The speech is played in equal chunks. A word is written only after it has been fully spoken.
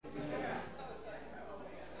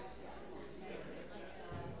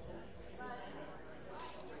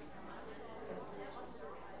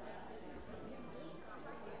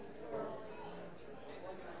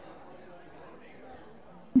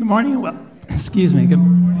morning. Well, excuse me. Good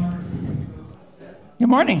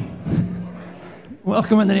morning.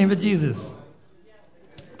 Welcome in the name of Jesus.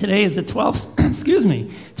 Today is the 12th,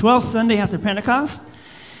 12th Sunday after Pentecost.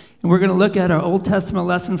 And we're going to look at our Old Testament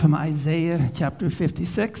lesson from Isaiah chapter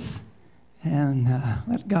 56. And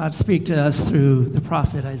let God speak to us through the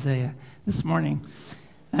prophet Isaiah this morning.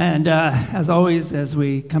 And as always, as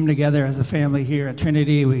we come together as a family here at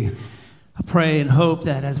Trinity, we pray and hope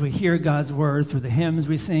that as we hear God's word through the hymns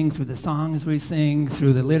we sing, through the songs we sing,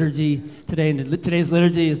 through the liturgy today. Today's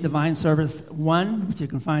liturgy is Divine Service 1, which you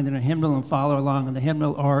can find in a hymnal and follow along in the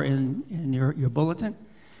hymnal or in your bulletin.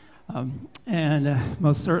 And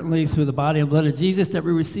most certainly through the body and blood of Jesus that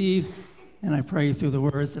we receive. And I pray through the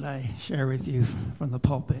words that I share with you from the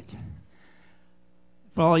pulpit.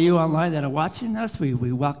 For all of you online that are watching us, we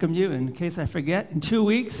welcome you. In case I forget, in 2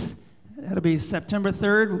 weeks, that'll be September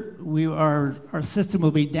 3rd. Our system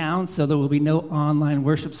will be down, so there will be no online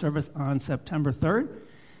worship service on September 3rd.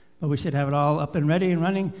 But we should have it all up and ready and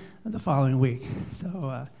running the following week.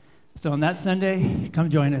 So on that Sunday,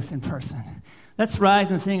 come join us in person. Let's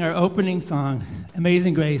rise and sing our opening song,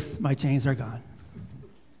 Amazing Grace, My Chains Are Gone.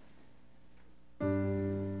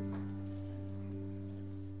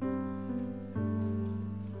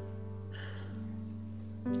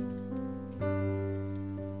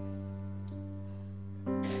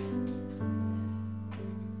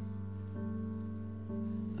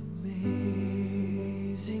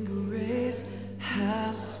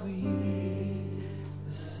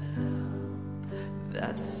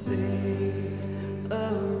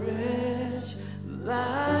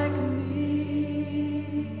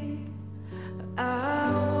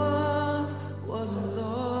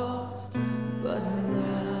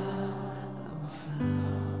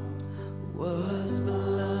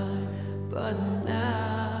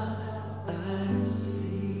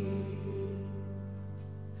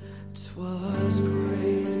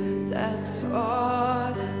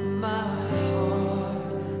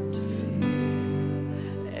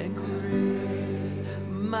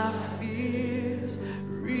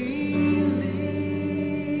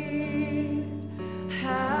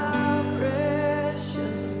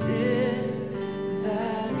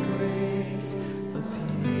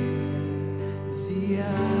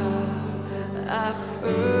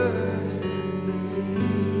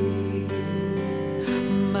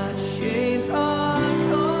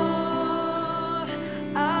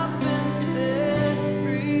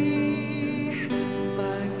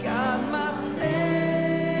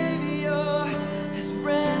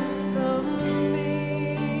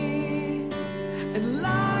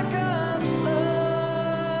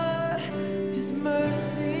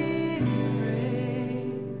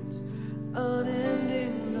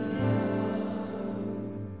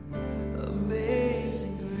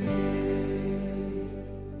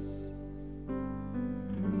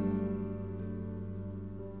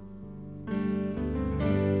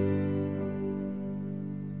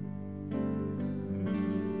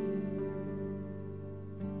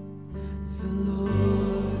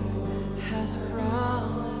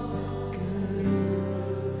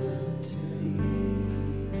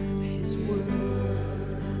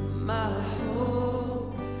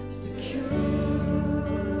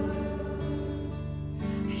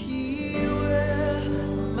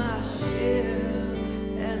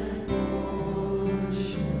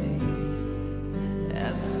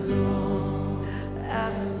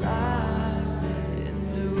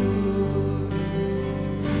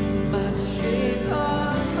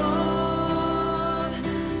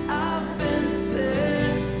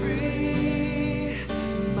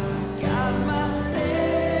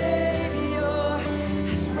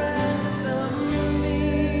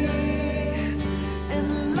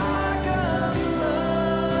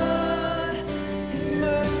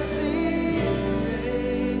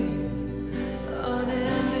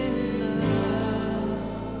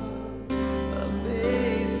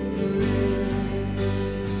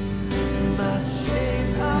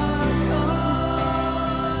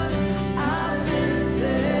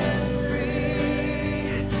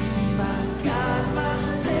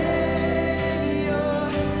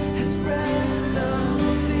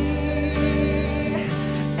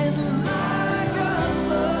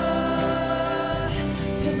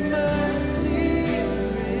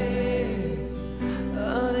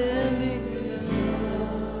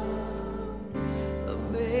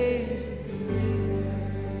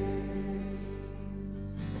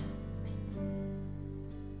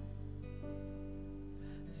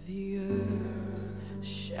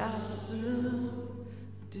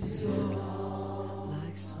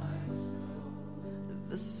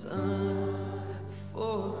 The sun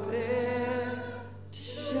forbear to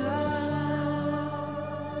shine.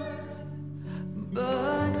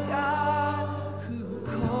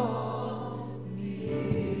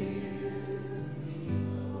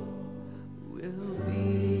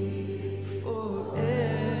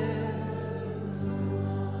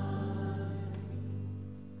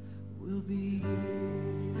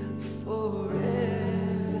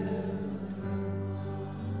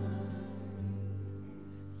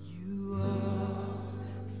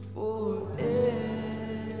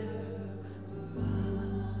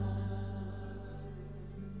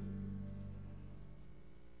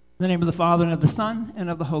 In the name of the Father, and of the Son, and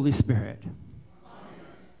of the Holy Spirit.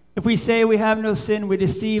 If we say we have no sin, we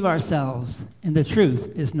deceive ourselves, and the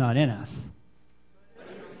truth is not in us. But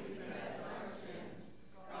if we confess our sins,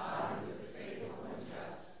 God, who is faithful and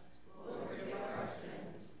just, will forgive our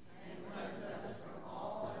sins and cleanse us from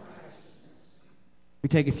all unrighteousness. We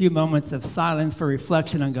take a few moments of silence for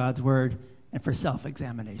reflection on God's word and for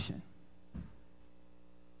self-examination.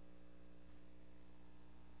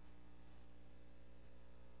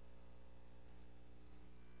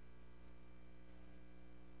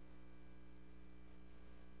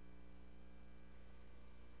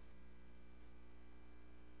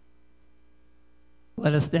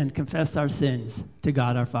 Let us then confess our sins to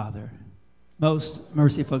God our Father. Most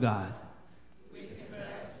merciful God, We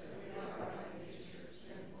confess that we are by nature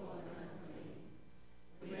sinful and unclean.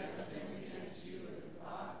 We have sinned against you in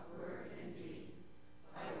thought, word, and deed,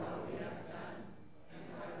 by what we have done and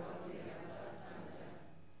by what we have left undone.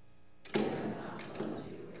 We have not loved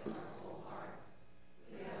you with our whole heart.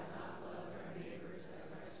 We have not loved our neighbors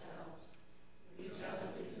as ourselves. We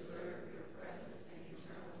justly deserve your present and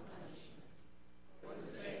eternal punishment. For the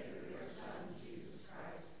sake of your Son, Jesus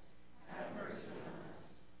Christ, have mercy on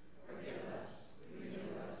us. Forgive us,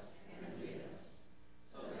 renew us, and lead us,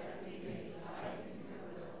 so that we may delight in your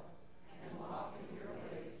will and walk in your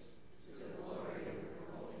ways, to the glory of your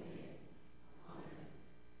holy name.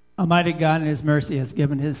 Amen. Almighty God in his mercy has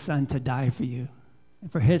given his Son to die for you,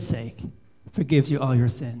 and for his sake forgives you all your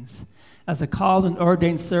sins. As a called and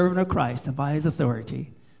ordained servant of Christ and by his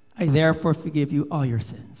authority, I therefore forgive you all your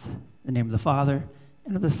sins. In the name of the Father,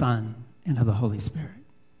 and of the Son, and of the Holy Spirit.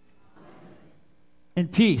 In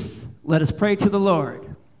peace, let us pray to the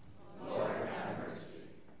Lord. Lord, have mercy.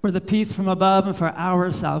 For the peace from above and for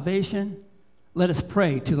our salvation, let us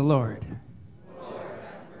pray to the Lord. Lord,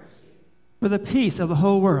 have mercy. For the peace of the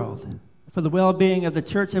whole world, for the well-being of the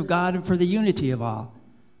church of God, and for the unity of all,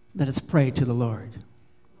 let us pray to the Lord.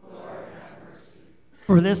 Lord, have mercy.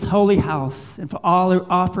 For this holy house, and for all who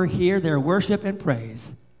offer here their worship and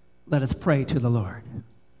praise, let us pray to the Lord.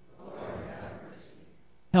 Lord, have mercy.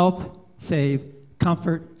 Help, save,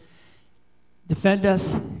 comfort, defend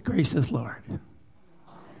us, gracious Lord. Amen.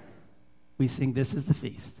 We sing This Is the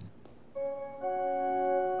Feast.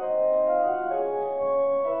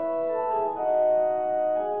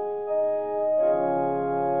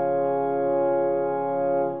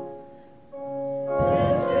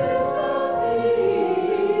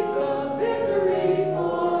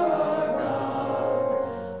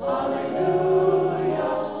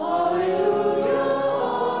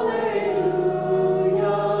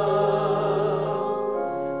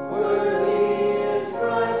 Worthy is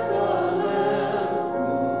Christ the Lamb,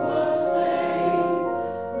 who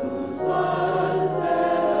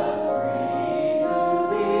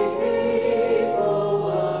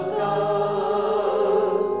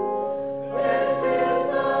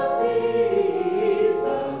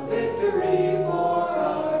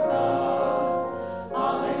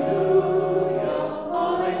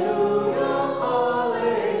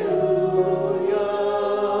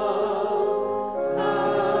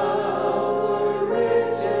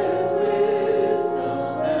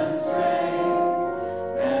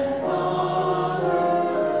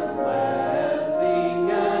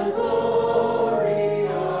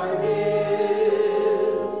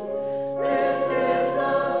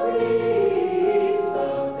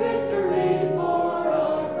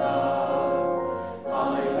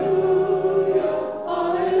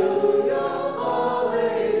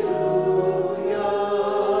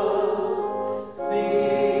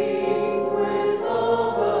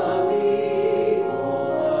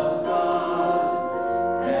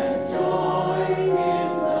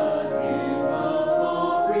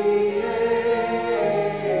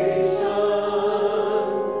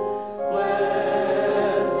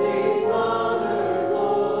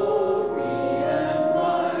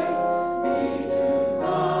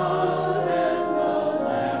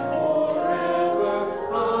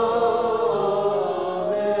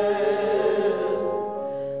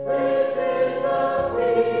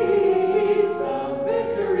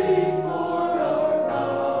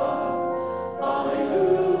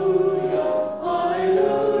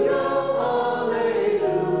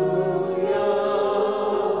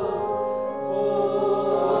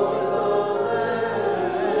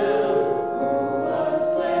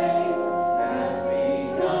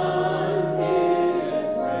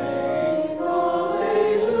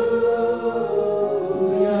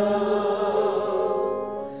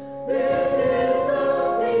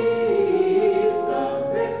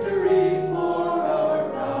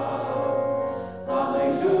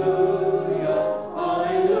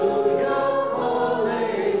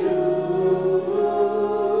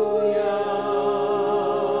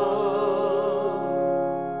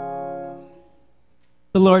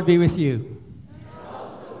Lord be with you. And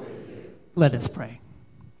also with you. Let us pray.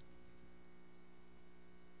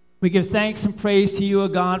 We give thanks and praise to you, O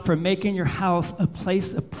God, for making your house a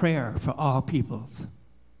place of prayer for all peoples.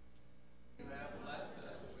 You have blessed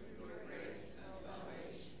us with your grace and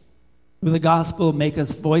salvation. With the gospel, make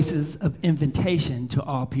us voices of invitation to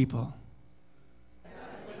all people. And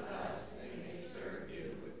with us they may serve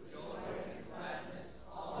you with joy and gladness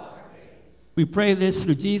all our days. We pray this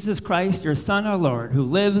through Jesus Christ, your Son, our Lord, who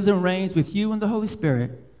lives and reigns with you in the Holy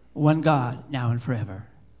Spirit, one God, now and forever.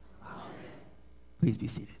 Amen. Please be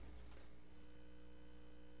seated.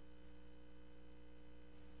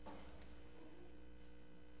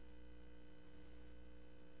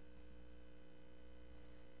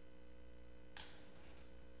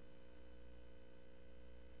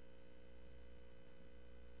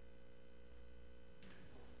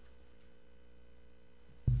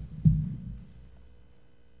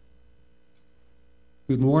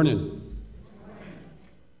 Good morning.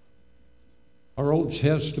 Our Old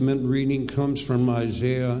Testament reading comes from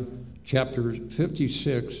Isaiah chapter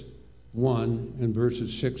 56, 1, and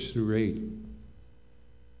verses 6 through 8.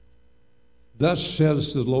 Thus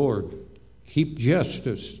says the Lord, keep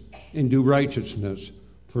justice and do righteousness,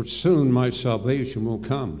 for soon my salvation will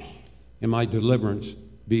come, and my deliverance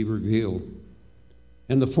be revealed.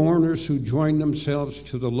 And the foreigners who join themselves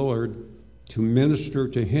to the Lord to minister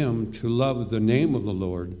to him, to love the name of the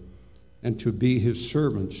Lord, and to be his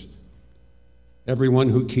servants. Everyone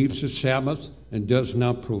who keeps the Sabbath and does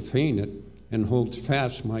not profane it, and holds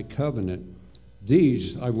fast my covenant,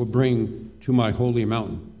 these I will bring to my holy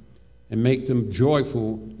mountain, and make them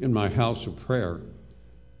joyful in my house of prayer.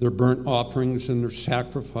 Their burnt offerings and their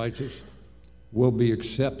sacrifices will be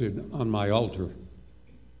accepted on my altar.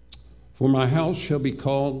 For my house shall be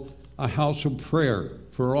called a house of prayer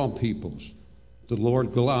for all peoples. The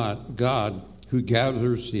Lord God, who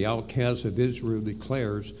gathers the outcasts of Israel,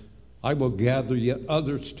 declares, I will gather yet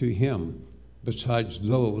others to him, besides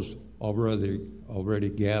those already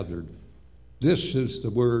gathered. This is the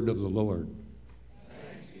word of the Lord.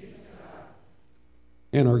 Thanks be to God.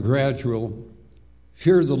 And our gradual,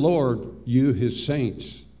 fear the Lord, you his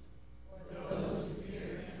saints. For those who fear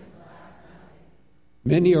him lack nothing.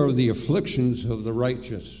 Many are the afflictions of the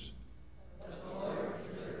righteous.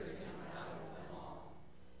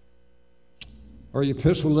 Our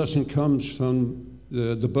epistle lesson comes from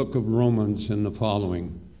the book of Romans in the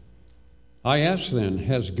following. I ask then,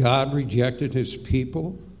 has God rejected his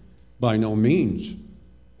people? By no means.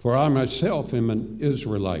 For I myself am an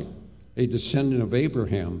Israelite, a descendant of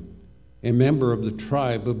Abraham, a member of the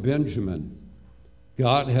tribe of Benjamin.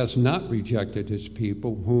 God has not rejected his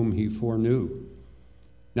people whom he foreknew.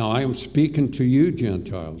 Now I am speaking to you,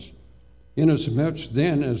 Gentiles. Inasmuch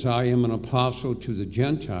then as I am an apostle to the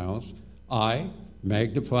Gentiles, I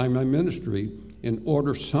magnify my ministry in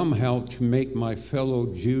order somehow to make my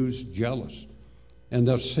fellow Jews jealous, and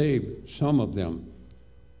thus save some of them.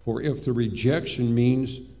 For if the rejection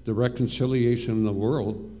means the reconciliation of the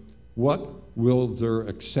world, what will their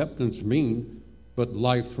acceptance mean but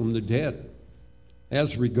life from the dead?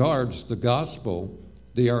 As regards the gospel,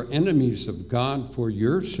 they are enemies of God for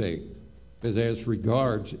your sake, but as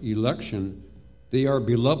regards election, they are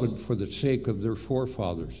beloved for the sake of their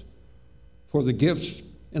forefathers. For the gifts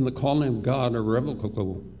and the calling of God are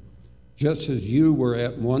revocable, just as you were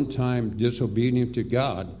at one time disobedient to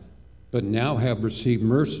God, but now have received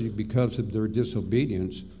mercy because of their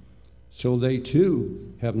disobedience, so they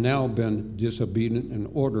too have now been disobedient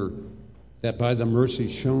in order that by the mercy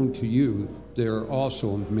shown to you, they are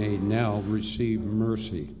also made now receive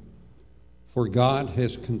mercy. For God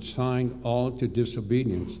has consigned all to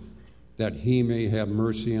disobedience, that he may have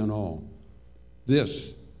mercy on all.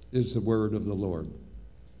 This is the word of the Lord.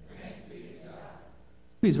 Thanks be to God.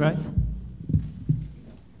 Please rise.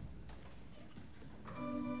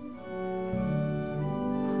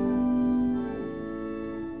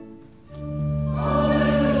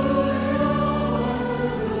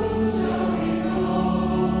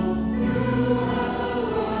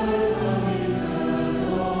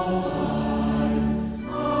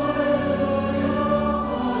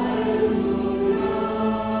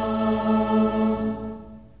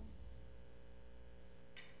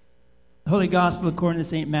 Holy Gospel according to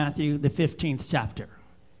St. Matthew, the 15th chapter.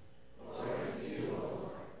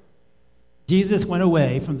 Jesus went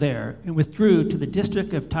away from there and withdrew to the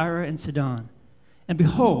district of Tyre and Sidon. And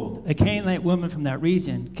behold, a Canaanite woman from that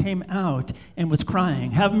region came out and was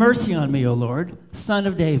crying, "Have mercy on me, O Lord, Son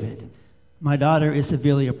of David. My daughter is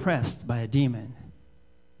severely oppressed by a demon."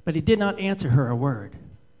 But he did not answer her a word.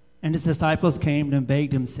 And his disciples came and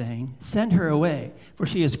begged him, saying, "Send her away, for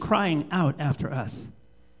she is crying out after us."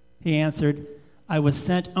 He answered, I was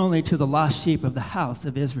sent only to the lost sheep of the house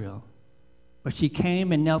of Israel. But she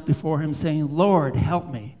came and knelt before him, saying, Lord,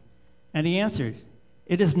 help me. And he answered,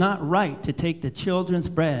 it is not right to take the children's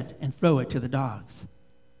bread and throw it to the dogs.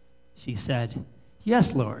 She said,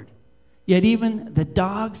 yes, Lord. Yet even the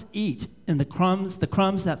dogs eat in the crumbs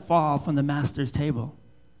that fall from the master's table.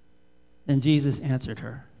 Then Jesus answered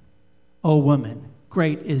her, O woman,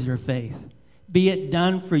 great is your faith. Be it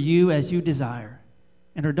done for you as you desire.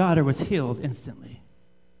 And her daughter was healed instantly.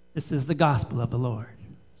 This is the gospel of the Lord.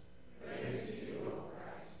 Praise to you, O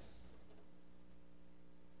Christ.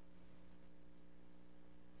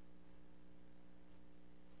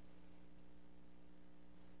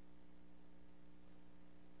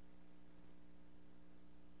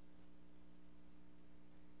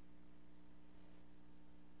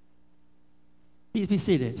 Please be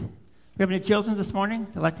seated. Do we have any children this morning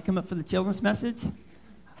that'd like to come up for the children's message?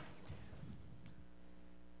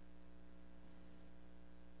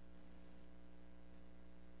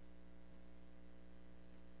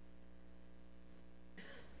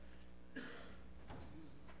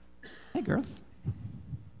 Hey, girls.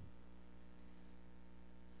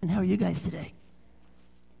 And how are you guys today?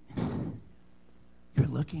 You're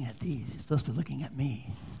looking at these. You're supposed to be looking at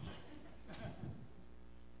me.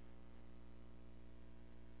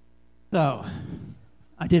 So,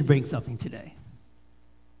 I did bring something today.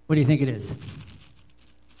 What do you think it is?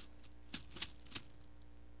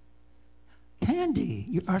 Candy.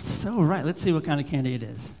 You are so right. Let's see what kind of candy it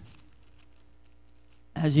is.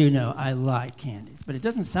 As you know, I like candies, but it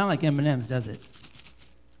doesn't sound like M&M's, does it?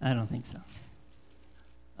 I don't think so.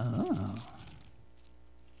 Oh.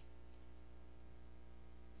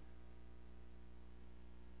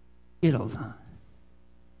 Skittles, huh?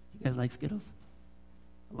 You guys like Skittles?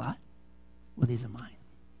 A lot? Well, these are mine.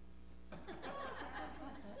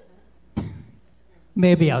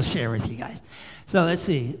 Maybe I'll share with you guys. So let's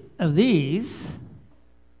see. Of these,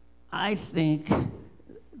 I think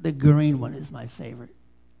the green one is my favorite.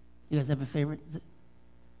 You guys have a favorite? Is it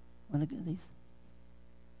one of these?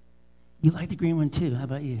 You like the green one too. How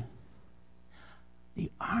about you? The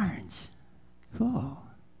orange. Cool.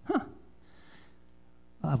 Huh.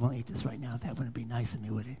 Well, I won't eat this right now. That wouldn't be nice of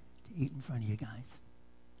me, would it? To eat in front of you guys.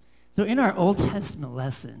 So in our Old Testament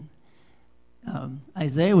lesson,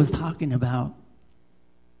 Isaiah was talking about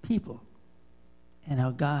people and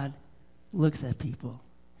how God looks at people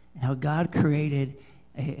and how God created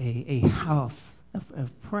a house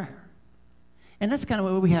of prayer. And that's kind of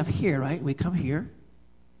what we have here, right? We come here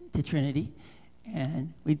to Trinity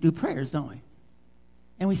and we do prayers, don't we?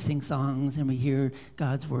 And we sing songs and we hear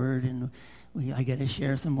God's word, and I get to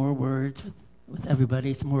share some more words with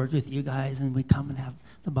everybody, some words with you guys, and we come and have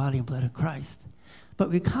the body and blood of Christ. But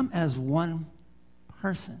we come as one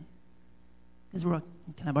person. Because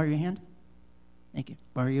can I borrow your hand? Thank you.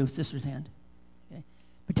 Borrow your sister's hand. Okay.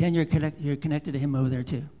 Pretend you're connected to him over there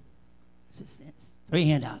too. Just throw your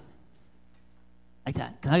hand out. Like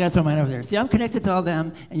that. Because I got to throw mine over there. See, I'm connected to all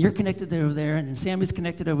them, and you're connected over there, and then Sammy's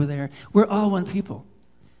connected over there. We're all one people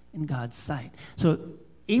in God's sight. So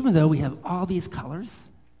even though we have all these colors,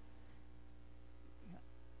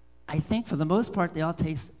 I think for the most part they all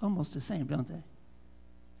taste almost the same, don't they?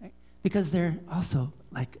 Right? Because they're also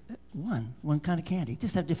like one kind of candy.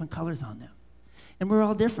 Just have different colors on them. And we're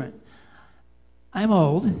all different. I'm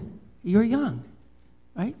old, you're young,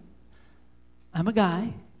 right? I'm a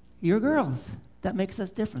guy, you're girls. That makes us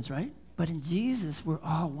different, right? But in Jesus, we're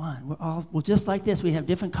all one. Well, just like this, we have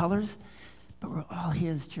different colors, but we're all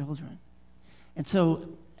his children. And so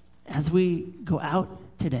as we go out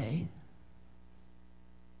today,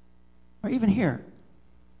 or even here,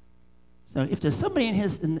 so if there's somebody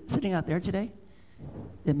sitting out there today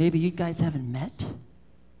that maybe you guys haven't met,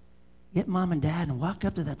 get mom and dad and walk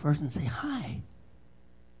up to that person and say, hi,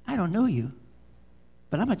 I don't know you,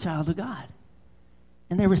 but I'm a child of God.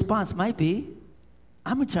 And their response might be,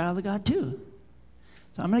 I'm a child of God too.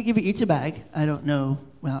 So I'm going to give you each a bag. I don't know.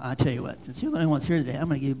 Well, I'll tell you what. Since you're the only ones here today, I'm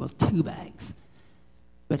going to give you both 2 bags.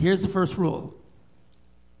 But here's the first rule.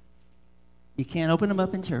 You can't open them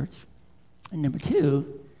up in church. And number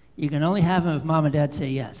 2, you can only have them if mom and dad say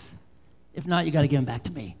yes. If not, you got to give them back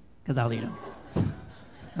to me, because I'll eat them.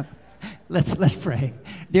 Let's pray.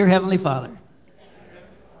 Dear Heavenly Father,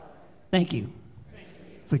 thank you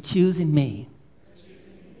for choosing me,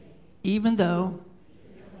 even though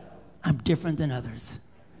I'm different than others.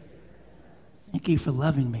 Thank you for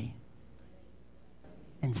loving me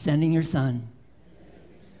and sending your Son,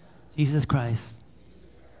 Jesus Christ,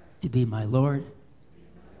 to be my Lord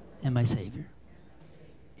and my Savior.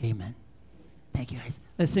 Amen. Thank you, guys.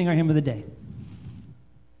 Let's sing our hymn of the day.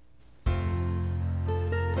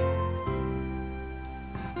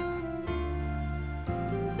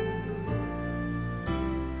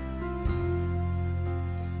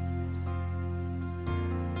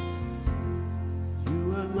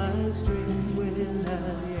 strength when I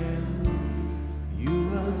am weak. You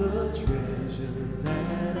are the treasure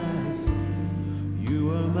that I see. You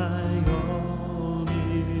are my all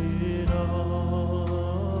in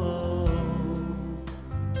all.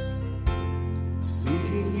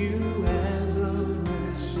 Seeking you as a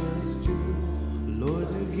precious jewel, Lord,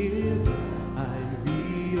 to give up, I'd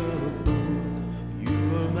be a fool.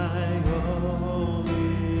 You are my all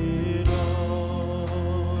in all.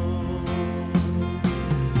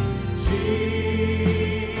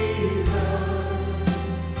 Jesus,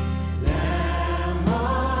 Lamb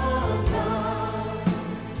of God,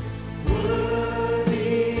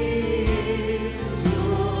 worthy is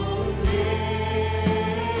your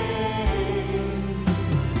name.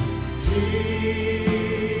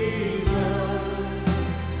 Jesus,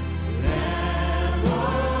 Lamb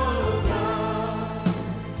of God,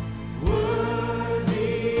 worthy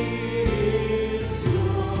is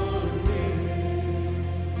your name.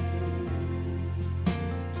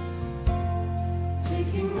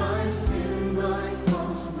 Taking my sin, my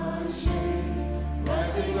cross, my shame,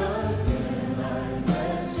 rising again, I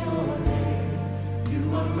bless your name.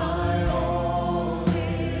 You are my all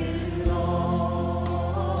in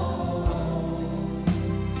all.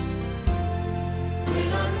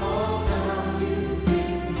 When I fall down, you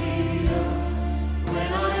pick me up.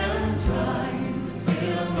 When I am dry, you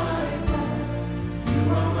fill my cup. You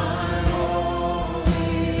are my all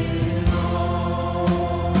in all.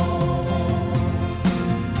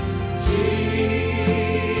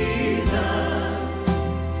 Jesus,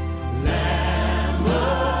 Lamb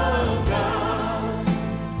of God,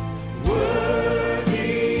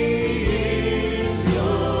 worthy is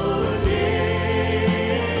your name.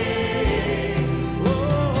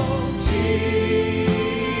 Oh,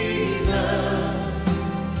 Jesus,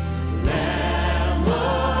 Lamb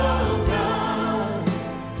of God,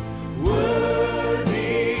 worthy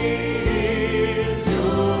is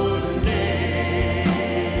your name.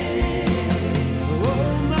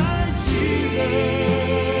 Oh, my Jesus,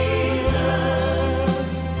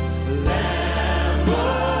 Lamb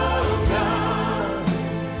of God,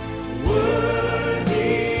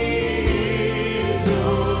 worthy is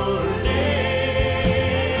your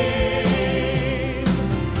name.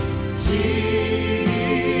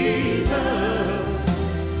 Jesus,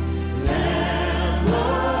 Lamb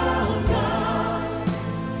of God,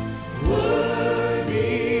 worthy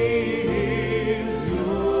is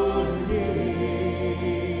your name.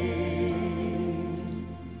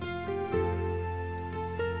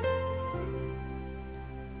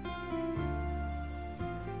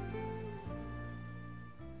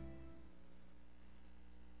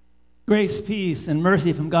 Grace, peace, and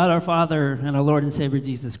mercy from God our Father and our Lord and Savior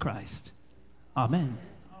Jesus Christ. Amen.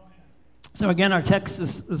 So again, our text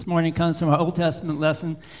this morning comes from our Old Testament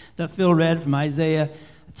lesson that Phil read from Isaiah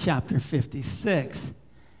chapter 56.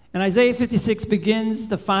 And Isaiah 56 begins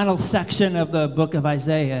the final section of the book of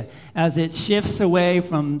Isaiah as it shifts away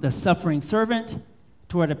from the suffering servant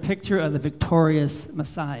toward a picture of the victorious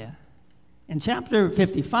Messiah. In chapter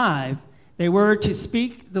 55, they were to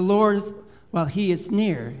speak the Lord while he is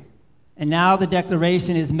near. And now the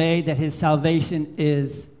declaration is made that his salvation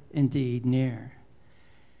is indeed near.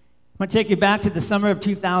 I want to take you back to the summer of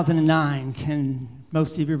 2009. Can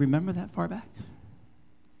most of you remember that far back?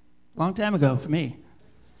 Long time ago for me.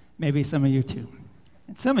 Maybe some of you too.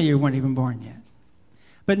 And some of you weren't even born yet.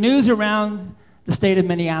 But news around the state of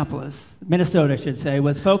Minnesota, I should say,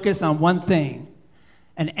 was focused on one thing.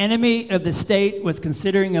 An enemy of the state was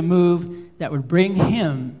considering a move that would bring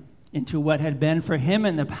him into what had been for him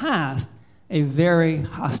in the past a very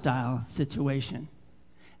hostile situation.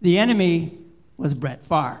 The enemy was Brett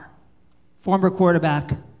Favre, former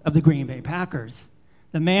quarterback of the Green Bay Packers.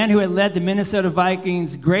 The man who had led the Minnesota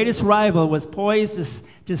Vikings' greatest rival was poised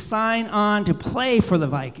to sign on to play for the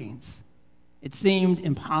Vikings. It seemed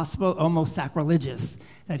impossible, almost sacrilegious,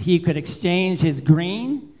 that he could exchange his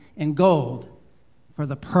green and gold for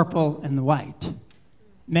the purple and the white.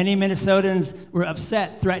 Many Minnesotans were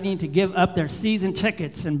upset, threatening to give up their season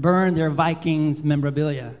tickets and burn their Vikings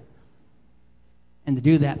memorabilia, and to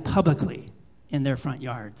do that publicly in their front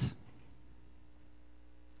yards.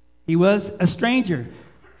 He was a stranger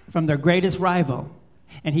from their greatest rival,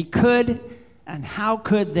 and how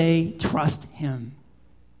could they trust him?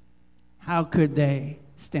 How could they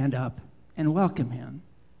stand up and welcome him?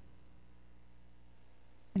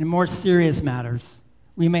 In more serious matters,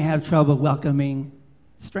 we may have trouble welcoming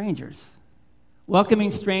strangers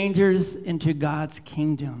into God's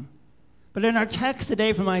kingdom. But in our text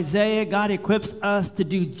today from Isaiah, God equips us to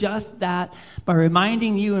do just that by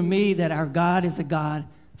reminding you and me that our God is a God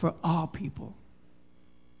for all people,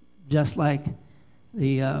 just like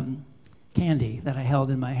candy that I held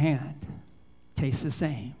in my hand. Tastes the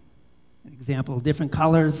same. An example of different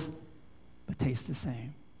colors, but tastes the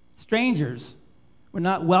same. Strangers were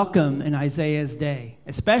not welcome in Isaiah's day,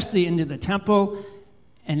 especially into the temple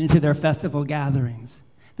and into their festival gatherings.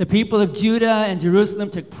 The people of Judah and Jerusalem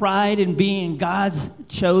took pride in being God's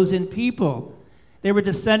chosen people. They were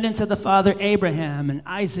descendants of the father Abraham and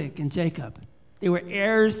Isaac and Jacob. They were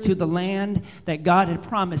heirs to the land that God had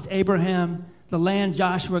promised Abraham, the land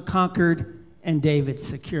Joshua conquered and David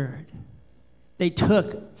secured. They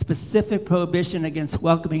took specific prohibition against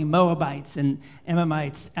welcoming Moabites and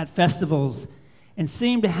Ammonites at festivals and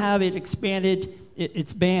seemed to have it expanded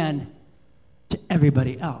its ban to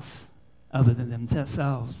everybody else other than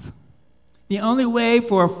themselves. The only way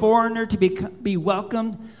for a foreigner to be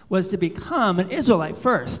welcomed was to become an Israelite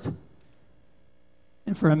first.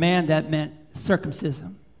 And for a man, that meant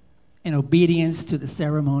circumcision and obedience to the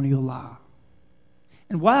ceremonial law.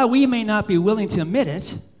 And while we may not be willing to admit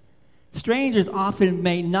it, strangers often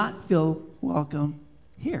may not feel welcome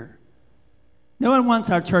here. No one wants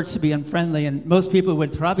our church to be unfriendly, and most people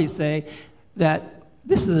would probably say that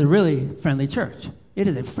this is a really friendly church. It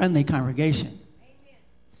is a friendly congregation.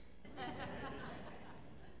 Amen.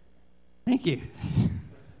 Thank you.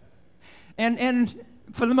 And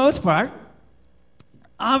for the most part,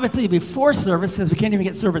 obviously before service, because we can't even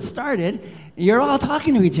get service started, you're all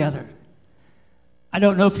talking to each other. I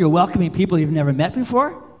don't know if you're welcoming people you've never met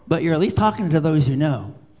before, but you're at least talking to those you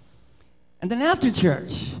know. And then after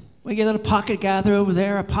church, we get a little pocket gather over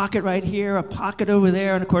there, a pocket right here, a pocket over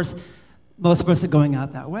there, and of course, most of us are going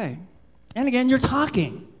out that way. And again, you're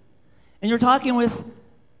talking. And you're talking with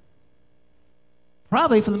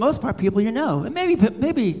probably, for the most part, people you know. And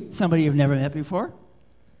maybe somebody you've never met before.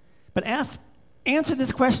 But answer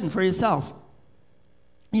this question for yourself.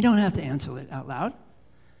 You don't have to answer it out loud.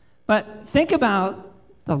 But think about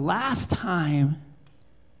the last time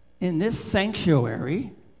in this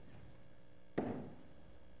sanctuary,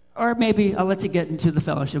 or maybe I'll let you get into the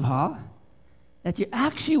fellowship hall, that you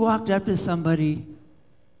actually walked up to somebody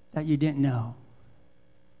that you didn't know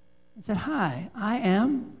and said, "Hi, I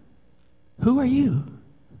am. Who are you?"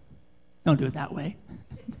 Don't do it that way.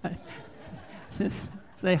 Just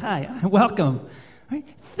say, "Hi, welcome." Right?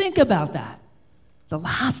 Think about that. The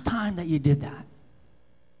last time that you did that.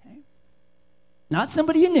 Okay? Not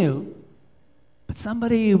somebody you knew, but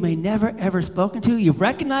somebody you may never, ever spoken to. You've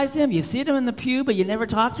recognized them. You see them in the pew, but you never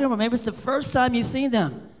talked to them, or maybe it's the first time you've seen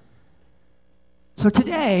them. So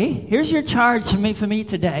today, here's your charge for me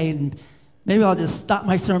today, and maybe I'll just stop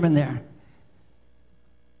my sermon there.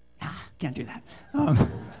 Can't do that.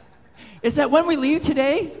 Is that when we leave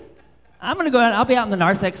today, I'm going to go out, I'll be out in the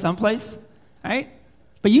narthex someplace, right?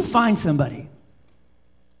 But you find somebody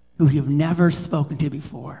who you've never spoken to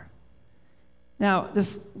before. Now,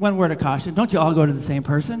 this one word of caution, don't you all go to the same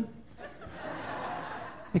person?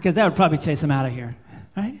 Because that would probably chase them out of here,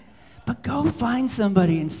 right? But go find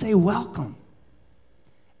somebody and say welcome.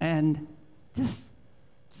 And just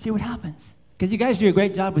see what happens. Because you guys do a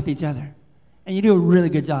great job with each other. And you do a really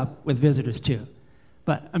good job with visitors, too.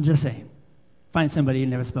 But I'm just saying, find somebody you've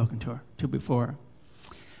never spoken to before.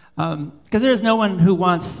 Because there is no one who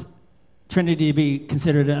wants Trinity to be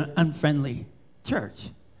considered an unfriendly church.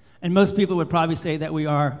 And most people would probably say that we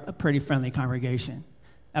are a pretty friendly congregation.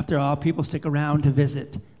 After all, people stick around to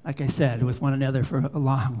visit, like I said, with one another for a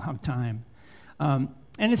long, long time. And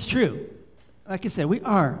it's true. Like I said, we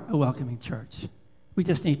are a welcoming church. We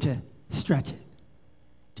just need to stretch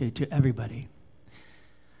it to everybody.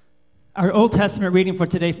 Our Old Testament reading for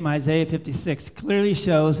today from Isaiah 56 clearly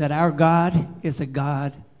shows that our God is a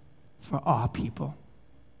God for all people.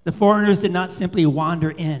 The foreigners did not simply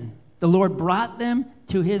wander in. The Lord brought them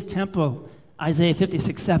to his temple. Isaiah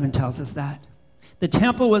 56:7 tells us that. The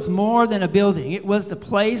temple was more than a building. It was the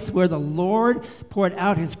place where the Lord poured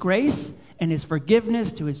out his grace and his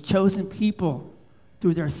forgiveness to his chosen people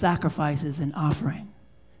through their sacrifices and offering.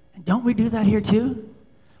 And don't we do that here too?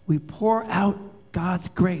 We pour out God's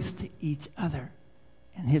grace to each other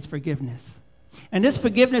and his forgiveness. And this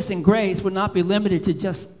forgiveness and grace would not be limited to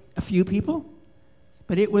just a few people,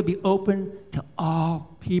 but it would be open to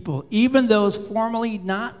all people, even those formerly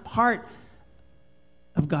not part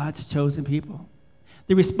of God's chosen people.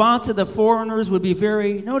 The response of the foreigners would be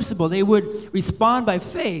very noticeable. They would respond by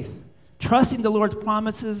faith, trusting the Lord's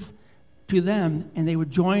promises to them, and they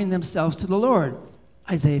would join themselves to the Lord.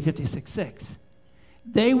 Isaiah 56:6.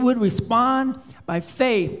 They would respond by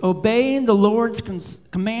faith, obeying the Lord's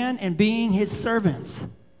command and being his servants.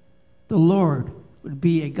 The Lord would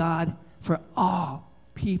be a God for all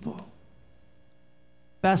people.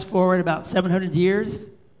 Fast forward about 700 years,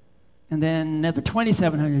 and then another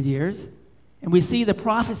 2,700 years, and we see the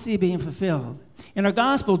prophecy being fulfilled. In our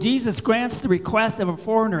gospel, Jesus grants the request of a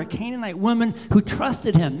foreigner, a Canaanite woman who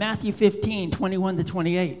trusted him, Matthew 15, 21 to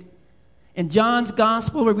 28. In John's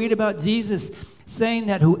gospel, we read about Jesus saying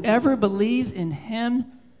that whoever believes in him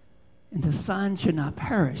and the Son should not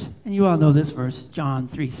perish. And you all know this verse, John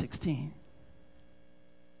 3:16.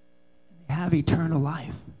 They have eternal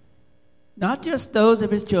life. Not just those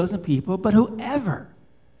of his chosen people, but whoever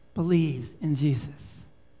believes in Jesus.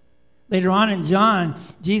 Later on in John,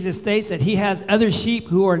 Jesus states that he has other sheep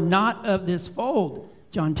who are not of this fold,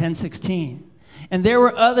 John 10:16. And there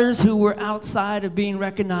were others who were outside of being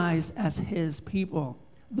recognized as his people,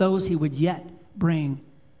 those he would yet bring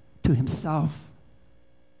to himself.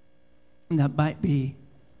 And that might be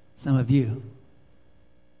some of you.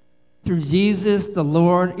 Through Jesus, the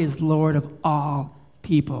Lord is Lord of all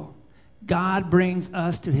people. God brings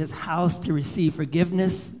us to his house to receive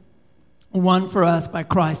forgiveness, won for us by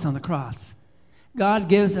Christ on the cross. God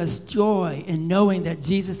gives us joy in knowing that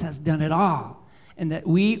Jesus has done it all and that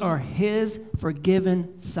we are his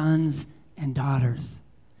forgiven sons and daughters.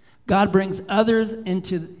 God brings others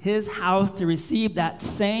into his house to receive that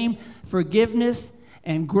same forgiveness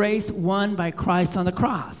and grace won by Christ on the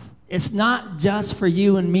cross. It's not just for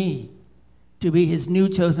you and me to be his new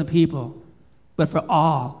chosen people, but for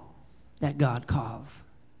all that God calls.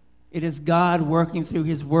 It is God working through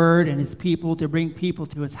his word and his people to bring people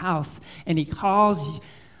to his house, and he calls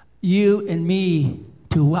you and me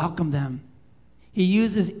to welcome them. He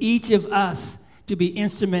uses each of us to be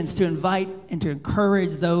instruments to invite and to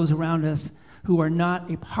encourage those around us who are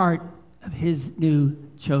not a part of his new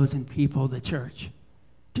chosen people, the church,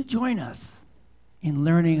 to join us in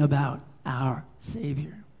learning about our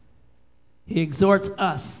Savior. He exhorts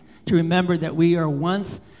us to remember that we were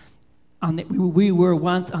once on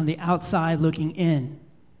the outside looking in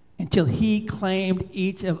until he claimed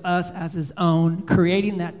each of us as his own,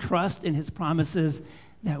 creating that trust in his promises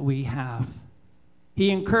that we have.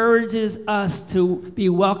 He encourages us to be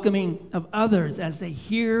welcoming of others as they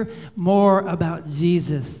hear more about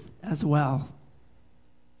Jesus as well.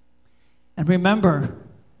 And remember,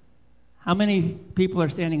 how many people are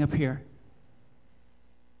standing up here?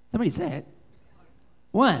 Somebody say it.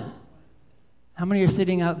 One. How many are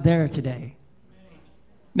sitting out there today?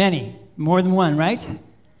 Many. More than one, right?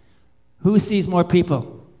 Who sees more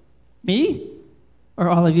people? Me? Or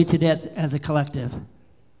all of you today as a collective?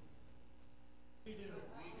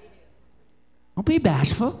 Don't be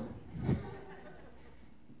bashful.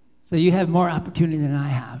 So you have more opportunity than I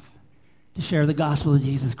have to share the gospel of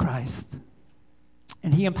Jesus Christ.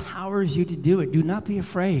 And he empowers you to do it. Do not be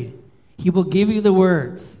afraid. He will give you the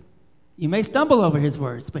words. You may stumble over his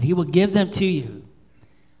words, but he will give them to you.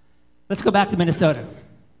 Let's go back to Minnesota.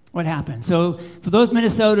 What happened? So for those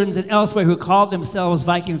Minnesotans and elsewhere who called themselves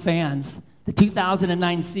Viking fans, the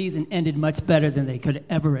 2009 season ended much better than they could have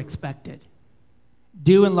ever expected,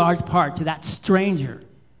 due in large part to that stranger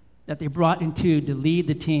that they brought into to lead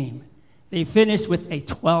the team. They finished with a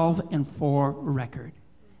 12-4 record,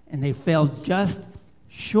 and they fell just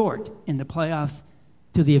short in the playoffs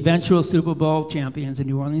to the eventual Super Bowl champions, the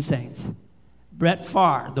New Orleans Saints. Brett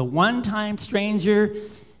Favre, the one-time stranger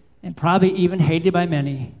and probably even hated by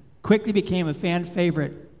many, quickly became a fan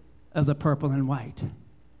favorite of the purple and white.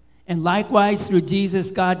 And likewise, through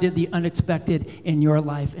Jesus, God did the unexpected in your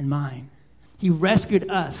life and mine. He rescued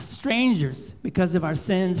us, strangers, because of our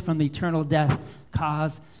sins from the eternal death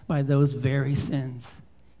caused by those very sins.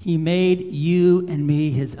 He made you and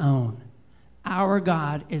me his own. Our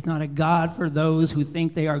God is not a God for those who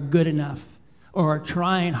think they are good enough or are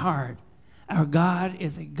trying hard. Our God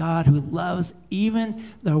is a God who loves even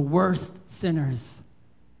the worst sinners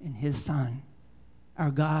in his Son.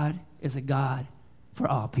 Our God is a God for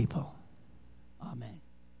all people. Amen.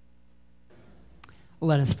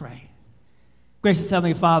 Let us pray. Gracious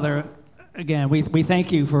Heavenly Father, again, we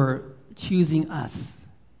thank you for choosing us,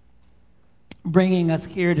 bringing us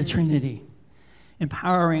here to Trinity,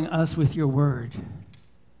 empowering us with your word.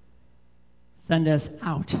 Send us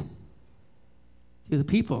out to the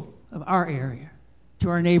people of our area, to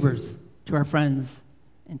our neighbors, to our friends,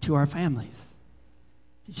 and to our families,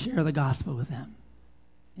 to share the gospel with them.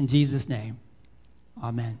 In Jesus' name,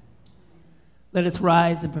 amen. Let us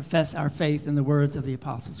rise and profess our faith in the words of the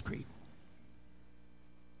Apostles' Creed.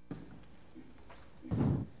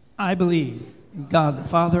 I believe in God the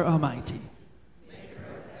Father Almighty, maker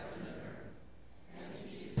of heaven and earth, and in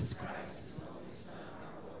Jesus Christ, his only Son,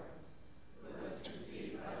 our Lord, who was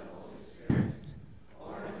conceived by the Holy Spirit,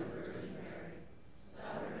 born of the Virgin Mary,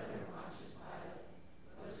 suffered under Pontius Pilate,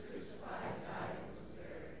 was crucified, died, and was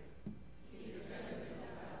buried. He descended into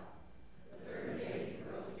hell.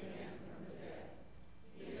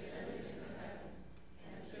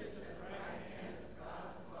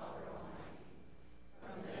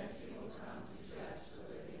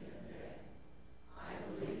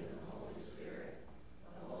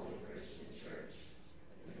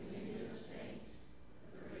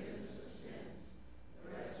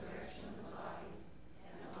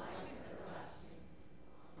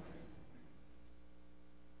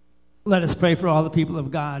 Let us pray for all the people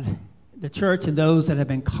of God, the church, and those that have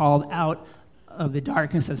been called out of the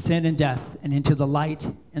darkness of sin and death and into the light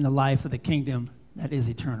and the life of the kingdom that is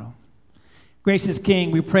eternal. Gracious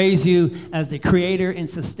King, we praise you as the creator and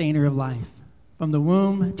sustainer of life. From the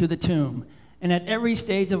womb to the tomb, and at every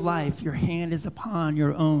stage of life, your hand is upon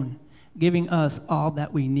your own, giving us all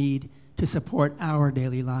that we need to support our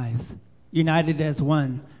daily lives. United as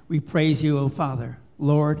one, we praise you, O Father,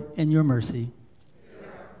 Lord, in your mercy.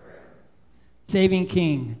 Saving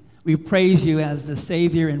King, we praise you as the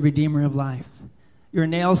Savior and Redeemer of life. Your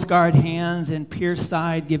nail-scarred hands and pierced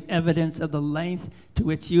side give evidence of the length to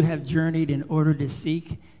which you have journeyed in order to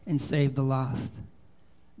seek and save the lost.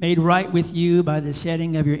 Made right with you by the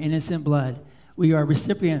shedding of your innocent blood, we are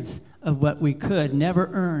recipients of what we could never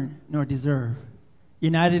earn nor deserve.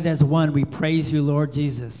 United as one, we praise you, Lord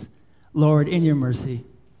Jesus. Lord, in your mercy.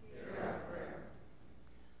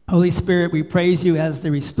 Holy Spirit, we praise you as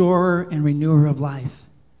the restorer and renewer of life.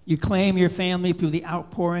 You claim your family through the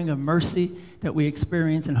outpouring of mercy that we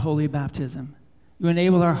experience in holy baptism. You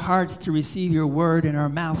enable our hearts to receive your word and our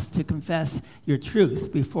mouths to confess your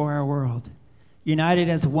truth before our world. United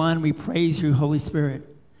as one, we praise you, Holy Spirit.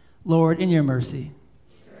 Lord, in your mercy.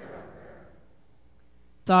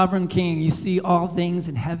 Sovereign King, you see all things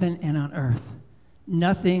in heaven and on earth.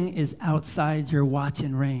 Nothing is outside your watch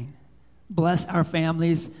and reign. Bless our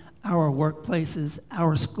families, our workplaces,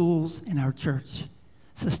 our schools, and our church.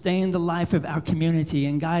 Sustain the life of our community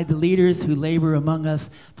and guide the leaders who labor among us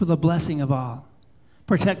for the blessing of all.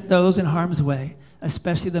 Protect those in harm's way,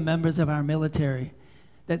 especially the members of our military,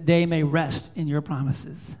 that they may rest in your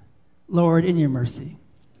promises. Lord, in your mercy.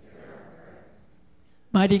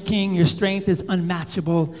 Mighty King, your strength is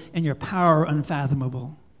unmatchable and your power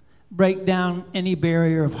unfathomable. Break down any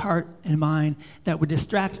barrier of heart and mind that would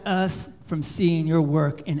distract us from seeing your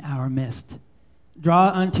work in our midst.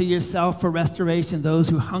 Draw unto yourself for restoration those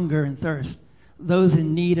who hunger and thirst, those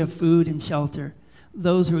in need of food and shelter,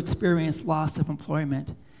 those who experience loss of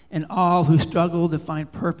employment, and all who struggle to find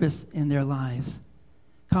purpose in their lives.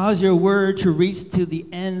 Cause your word to reach to the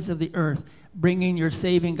ends of the earth, bringing your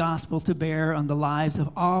saving gospel to bear on the lives of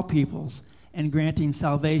all peoples and granting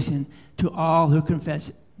salvation to all who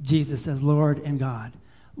confess Jesus as Lord and God.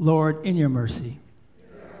 Lord, in your mercy.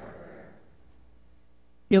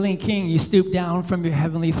 Healing King, you stoop down from your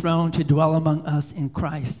heavenly throne to dwell among us in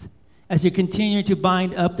Christ. As you continue to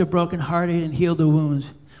bind up the brokenhearted and heal the wounds,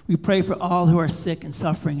 we pray for all who are sick and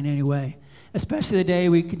suffering in any way. Especially today,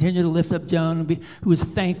 we continue to lift up Joan, who is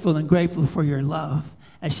thankful and grateful for your love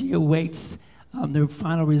as she awaits the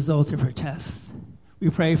final results of her tests. We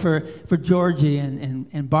pray for Georgie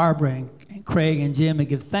and Barbara and Craig and Jim and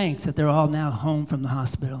give thanks that they're all now home from the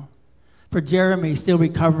hospital. For Jeremy, still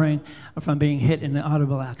recovering from being hit in an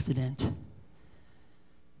automobile accident.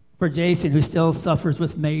 For Jason, who still suffers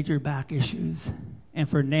with major back issues. And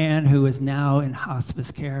for Nan, who is now in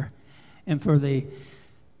hospice care. And for the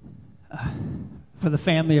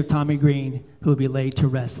family of Tommy Green, who will be laid to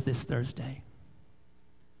rest this Thursday.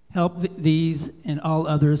 Help these and all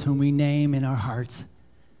others whom we name in our hearts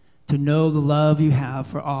to know the love you have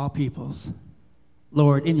for all peoples.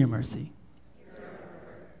 Lord, in your mercy.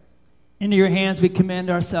 Into your hands we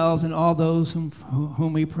commend ourselves and all those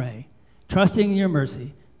whom we pray, trusting in your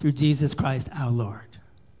mercy through Jesus Christ our Lord.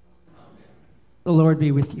 Amen. The Lord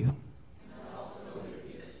be with you. And also with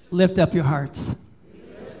you. Lift up your hearts.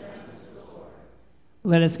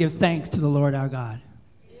 Let us give thanks to the Lord our God.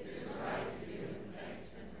 It is right to give him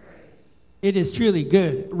thanks and praise. It is truly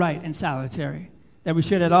good, right, and salutary that we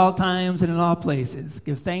should at all times and in all places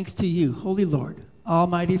give thanks to you, Holy Lord,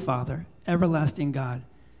 Almighty Father, everlasting God,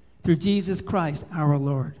 through Jesus Christ our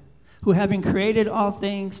Lord, who having created all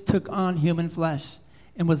things took on human flesh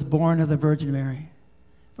and was born of the Virgin Mary.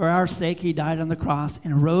 For our sake he died on the cross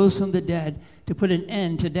and rose from the dead to put an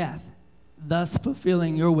end to death, thus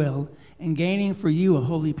fulfilling your will and gaining for you a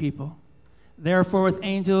holy people. Therefore, with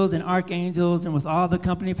angels and archangels and with all the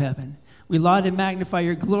company of heaven, we laud and magnify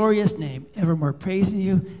your glorious name, evermore praising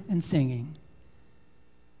you and singing.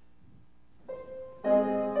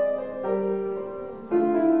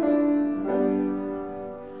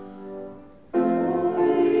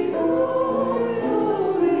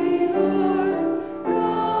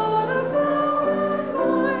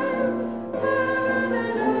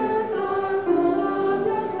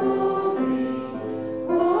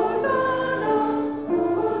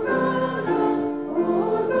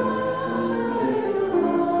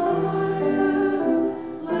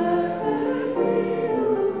 Blessed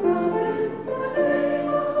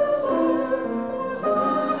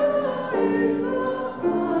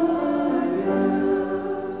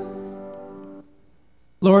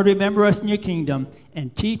Lord, remember us in your kingdom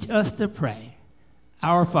and teach us to pray.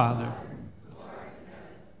 Our Father,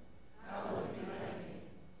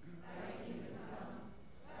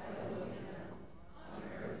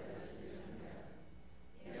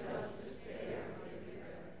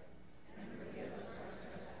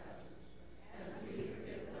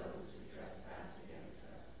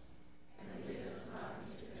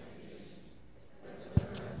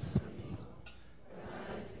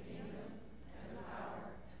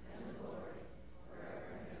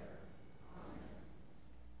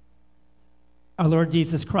 our Lord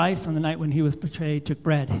Jesus Christ, on the night when he was betrayed, took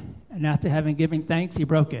bread, and after having given thanks, he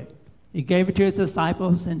broke it. He gave it to his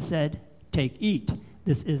disciples and said, "Take, eat.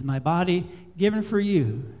 This is my body given for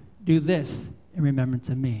you. Do this in remembrance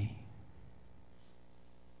of me."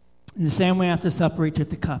 In the same way, after supper, he took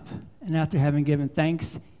the cup, and after having given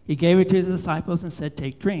thanks, he gave it to his disciples and said,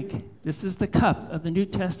 "Take, drink. This is the cup of the New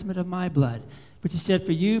Testament of my blood, which is shed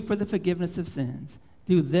for you for the forgiveness of sins.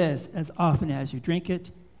 Do this as often as you drink it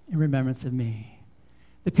in remembrance of me."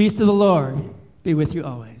 The peace of the Lord be with you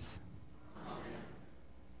always. Amen.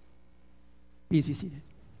 Please be seated.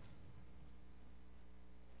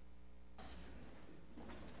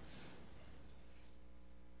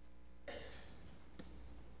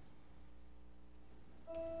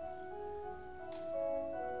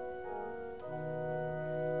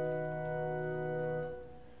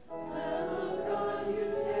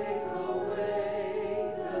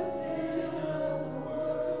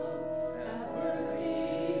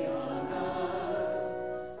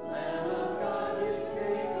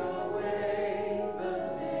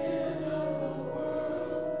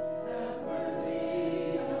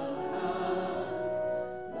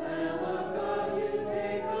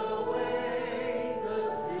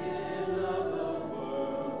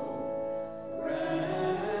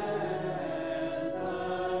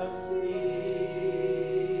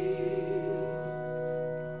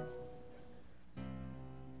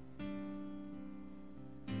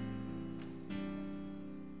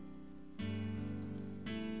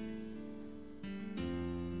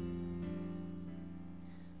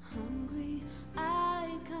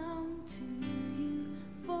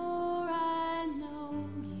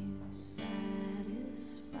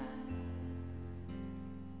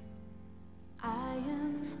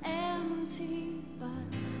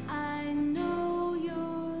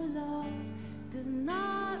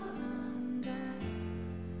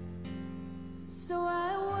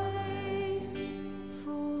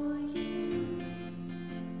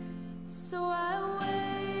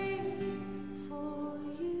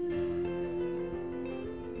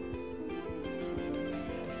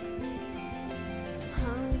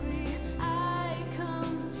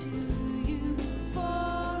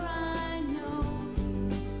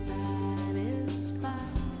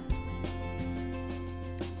 Satisfied.